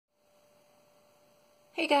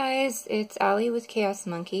Hey guys, it's Allie with Chaos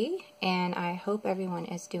Monkey, and I hope everyone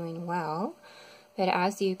is doing well. But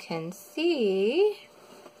as you can see,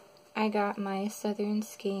 I got my Southern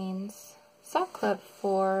Skeins sock club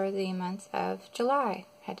for the month of July.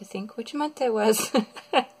 Had to think which month it was.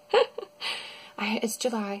 It's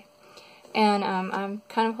July. And I'm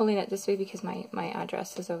kind of holding it this way because my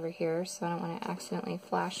address is over here, so I don't want to accidentally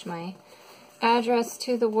flash my address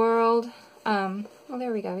to the world. Well,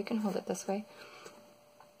 there we go. We can hold it this way.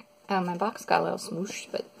 My box got a little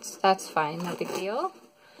smooshed, but that's fine. No big deal.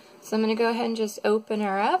 So I'm going to go ahead and just open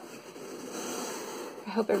her up.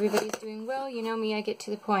 I hope everybody's doing well. You know me, I get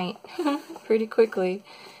to the point pretty quickly.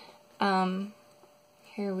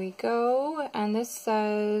 Here we go. And this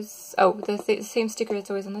says, oh, the same sticker that's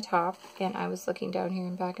always on the top. And I was looking down here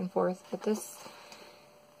and back and forth. But this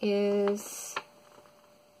is,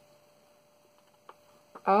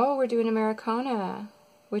 oh, we're doing Americana,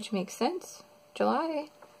 which makes sense. July.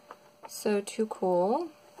 So too cool.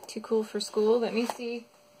 Too cool for school. Let me see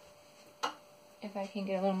if I can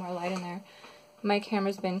get a little more light in there. My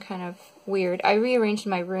camera's been kind of weird. I rearranged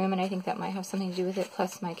my room, and I think that might have something to do with it.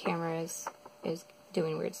 Plus, my camera is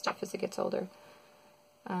doing weird stuff as it gets older.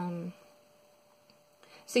 So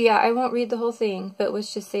yeah, I won't read the whole thing, but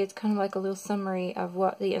let's just say it's kind of like a little summary of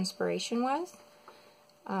what the inspiration was.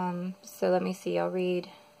 So let me see. I'll read.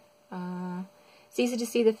 It's easy to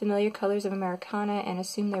see the familiar colors of Americana and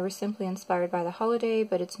assume they were simply inspired by the holiday,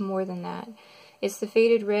 but it's more than that. It's the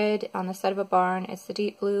faded red on the side of a barn, it's the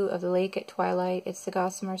deep blue of the lake at twilight, it's the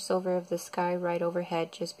gossamer silver of the sky right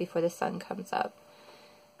overhead just before the sun comes up.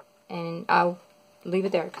 And I'll leave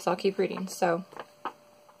it there because I'll keep reading. So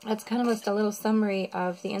that's kind of just a little summary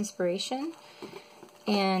of the inspiration,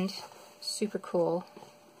 and super cool.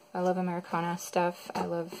 I love Americana stuff. I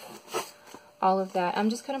love all of that.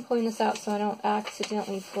 I'm just kind of pulling this out so I don't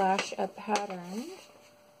accidentally flash a pattern.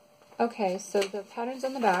 Okay, so the pattern's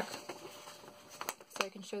on the back, so I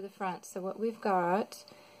can show the front. So what we've got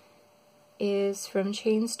is from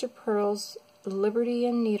Chains to Pearls, Liberty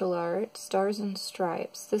and Needle Art, Stars and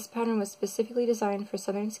Stripes. This pattern was specifically designed for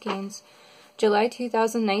Southern Skeins July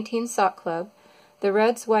 2019 Sock Club. The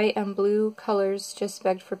reds, white, and blue colors just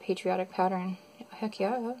begged for patriotic pattern. Heck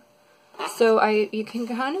yeah. So you can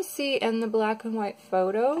kind of see in the black and white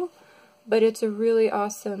photo, but it's a really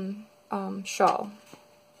awesome shawl.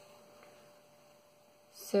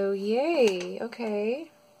 So yay,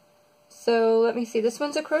 okay. So let me see, this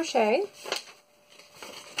one's a crochet.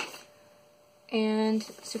 And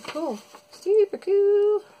super cool, super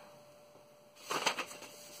cool.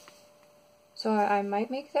 So I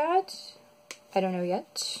might make that. I don't know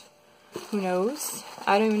yet. Who knows?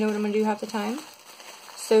 I don't even know what I'm going to do half the time.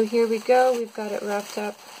 So here we go. We've got it wrapped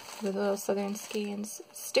up with a little Southern Skeins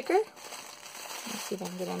sticker. Let's see if I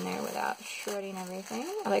can get in there without shredding everything.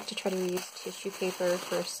 I like to try to use tissue paper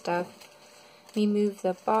for stuff. Let me move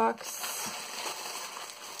the box.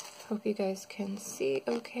 Hope you guys can see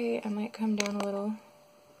okay. I might come down a little.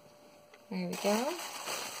 There we go.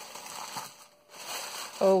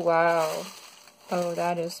 Oh, wow. Oh,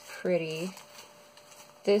 that is pretty.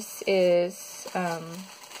 This is,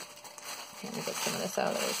 let me get some of this out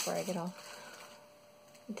of the way before I get off.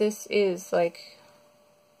 This is like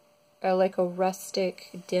a rustic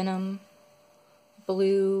denim,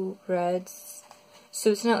 blue, reds.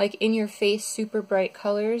 So it's not like in your face super bright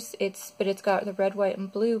colors. But it's got the red, white,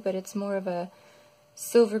 and blue, but it's more of a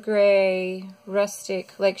silver gray,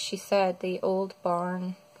 rustic, like she said, the old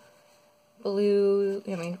barn blue,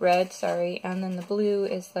 red, sorry, and then the blue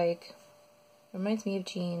is like, reminds me of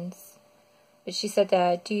jeans. But she said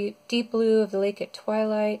that deep blue of the lake at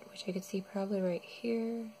twilight, which I could see probably right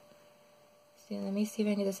here. So let me see if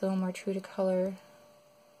I can get this a little more true to color.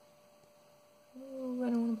 Ooh,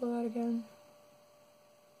 I don't want to blow out again.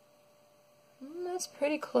 That's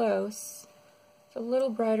pretty close. It's a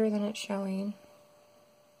little brighter than it's showing.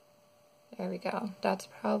 There we go. That's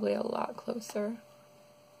probably a lot closer.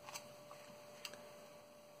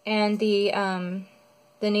 And the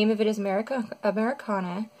name of it is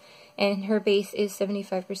Americana. And her base is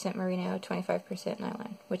 75% merino, 25%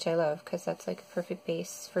 nylon, which I love because that's like a perfect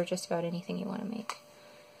base for just about anything you want to make.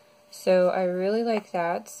 So I really like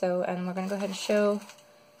that. So, and we're going to go ahead and show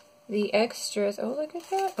the extras. Oh, look at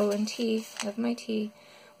that. Oh, and tea. Love my tea.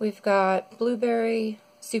 We've got blueberry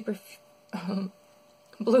superfruit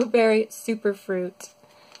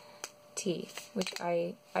tea, which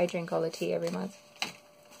I drink all the tea every month.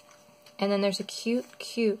 And then there's a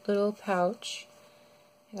cute little pouch.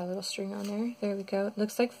 Got a little string on there. There we go. It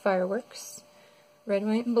looks like fireworks. Red,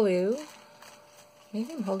 white, and blue.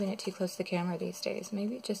 Maybe I'm holding it too close to the camera these days.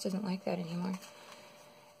 Maybe it just doesn't like that anymore.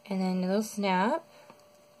 And then a little snap.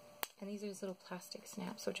 And these are just little plastic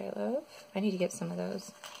snaps, which I love. I need to get some of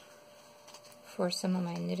those for some of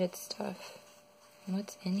my knitted stuff. And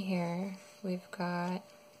what's in here? We've got,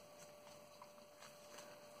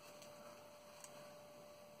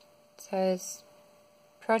 it says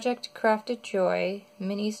Project Crafted Joy,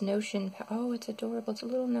 Minnie's Notion pouch. Oh, it's adorable. It's a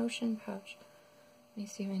little Notion pouch. Let me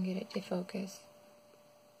see if I can get it to focus.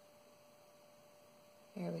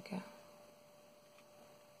 There we go.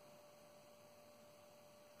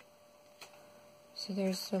 So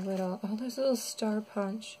there's a little, oh, there's a little star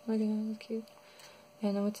punch. Look at that, that's cute.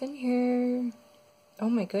 And then what's in here? Oh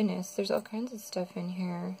my goodness, there's all kinds of stuff in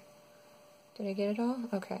here. Did I get it all?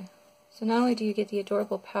 Okay. So not only do you get the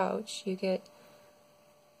adorable pouch, you get,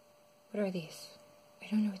 what are these? I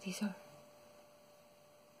don't know what these are.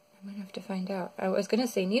 I'm gonna have to find out. I was gonna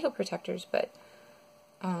say needle protectors, but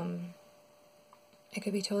I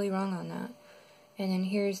could be totally wrong on that. And then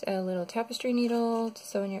here's a little tapestry needle to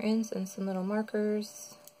sew in your ends and some little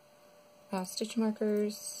markers, stitch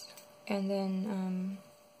markers, and then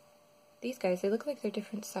these guys, they look like they're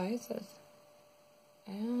different sizes.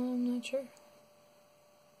 I'm not sure. Not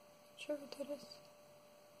sure what that is.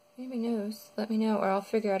 Anybody knows, let me know, or I'll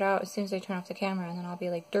figure it out as soon as I turn off the camera, and then I'll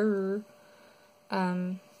be like, durr.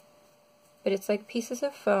 But it's like pieces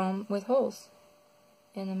of foam with holes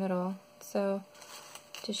in the middle. So,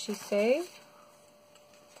 does she say?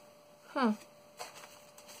 Huh.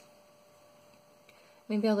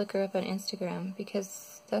 Maybe I'll look her up on Instagram,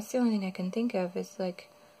 because that's the only thing I can think of is like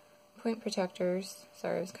point protectors.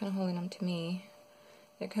 Sorry, I was kind of holding them to me.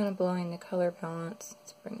 They're kind of blowing the color balance.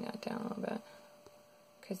 Let's bring that down a little bit,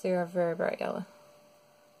 because they are very bright yellow.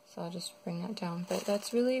 So I'll just bring that down. But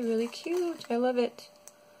that's really, really cute. I love it.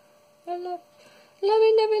 I love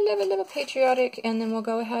it, patriotic. And then we'll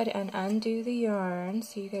go ahead and undo the yarn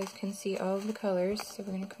so you guys can see all of the colors. So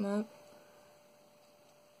we're going to come up.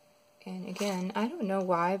 And again, I don't know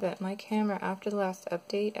why, but my camera, after the last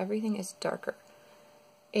update, everything is darker.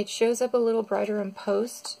 It shows up a little brighter in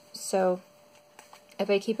post, so if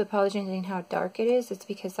I keep apologizing how dark it is, it's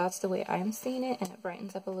because that's the way I'm seeing it, and it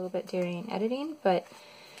brightens up a little bit during editing, but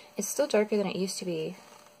it's still darker than it used to be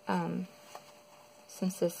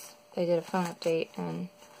since I did a phone update, and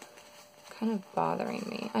kind of bothering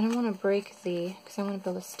me. I don't want to break because I want to be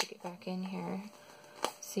able to stick it back in here.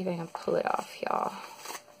 See if I can pull it off, y'all.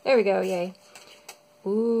 There we go, yay.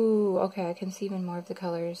 Ooh, okay, I can see even more of the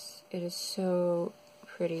colors. It is so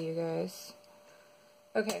pretty, you guys.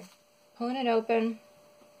 Okay, pulling it open.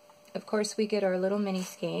 Of course, we get our little mini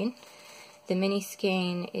skein. The mini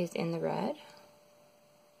skein is in the red.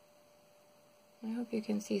 I hope you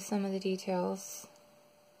can see some of the details.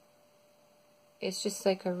 It's just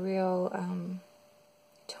like a real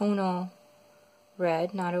tonal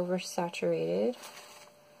red, not oversaturated.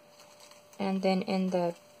 And then in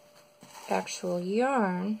the actual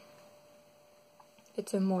yarn,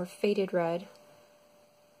 it's a more faded red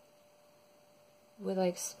with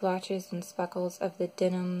like splotches and speckles of the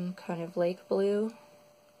denim kind of lake blue.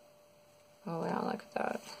 Oh wow, look at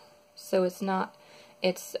that. So it's not,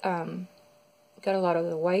 it's got a lot of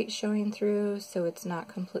the white showing through, so it's not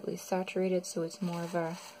completely saturated, so it's more of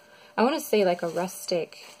a, I want to say like a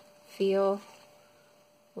rustic feel,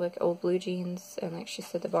 like old blue jeans, and like she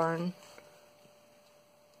said, the barn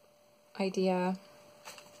idea.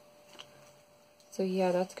 So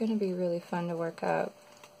yeah, that's going to be really fun to work up.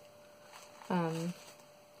 And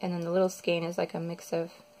then the little skein is like a mix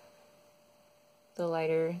of the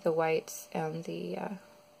lighter, the whites, and the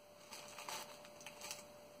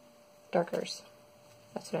darkers.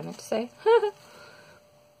 That's what I meant to say.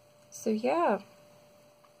 So yeah,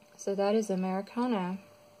 so that is Americana,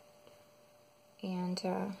 and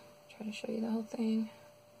try to show you the whole thing.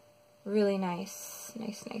 Really nice,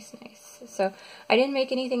 nice, nice, nice. So I didn't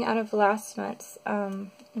make anything out of last month's.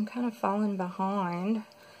 I'm kind of falling behind,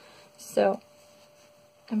 so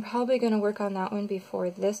I'm probably going to work on that one before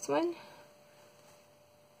this one.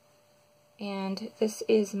 And this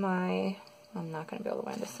is my, I'm not going to be able to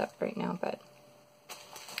wind this up right now, but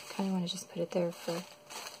I kind of want to just put it there for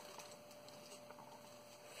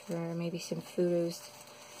maybe some photos.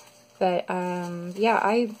 But yeah,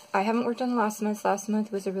 I haven't worked on the last month. Last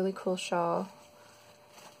month was a really cool shawl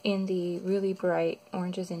in the really bright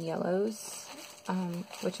oranges and yellows,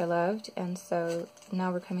 which I loved. And so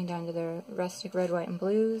now we're coming down to the rustic red, white, and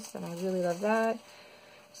blues, and I really love that.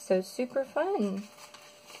 So it's super fun.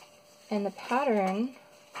 And the pattern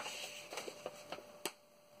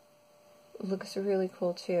looks really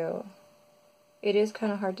cool too. It is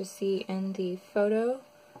kind of hard to see in the photo,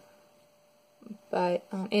 but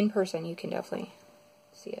in person you can definitely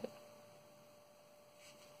see it.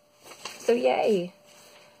 So yay!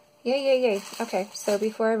 Yay, yay, yay. Okay, so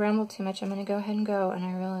before I ramble too much, I'm going to go ahead and go, and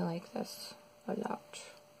I really like this a lot.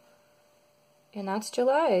 And that's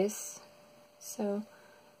July's. So,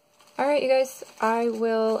 alright you guys, I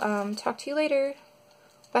will talk to you later.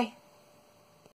 Bye.